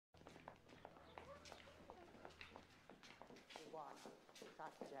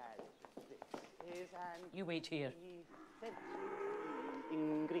such as this is an... You wait here.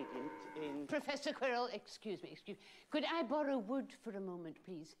 Ingredient in... Professor Quirrell, excuse me. Could I borrow wood for a moment,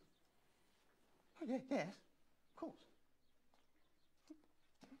 please? Oh, yes, of course.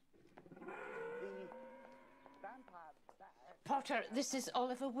 The vampire bat... Potter, this is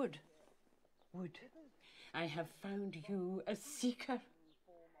Oliver Wood. Wood, I have found you a seeker.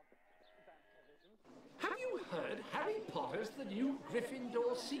 Have you heard Harry Potter's the new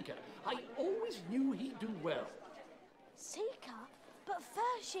Gryffindor Seeker? I always knew he'd do well. Seeker? But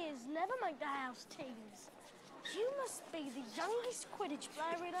first years never make the house teams. You must be the youngest Quidditch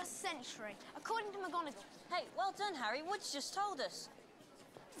player in a century, according to McGonagall. Hey, well done, Harry. Wood's just told us.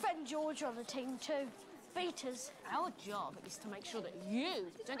 Fred and George are on the team too. Beaters. Our job is to make sure that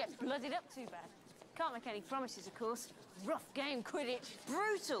you don't get blooded up too bad. Can't make any promises, of course. Rough game, Quidditch.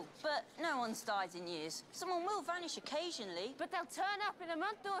 Brutal, but no one's died in years. Someone will vanish occasionally. But they'll turn up in a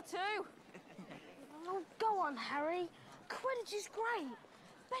month or two. Oh, go on, Harry. Quidditch is great.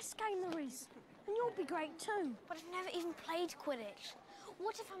 Best game there is. And you'll be great too. But I've never even played Quidditch.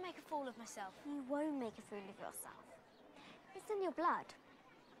 What if I make a fool of myself? You won't make a fool of yourself. It's in your blood.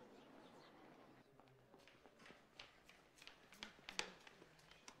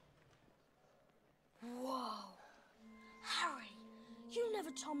 Whoa. Harry, you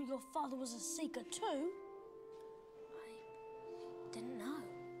never told me your father was a seeker too.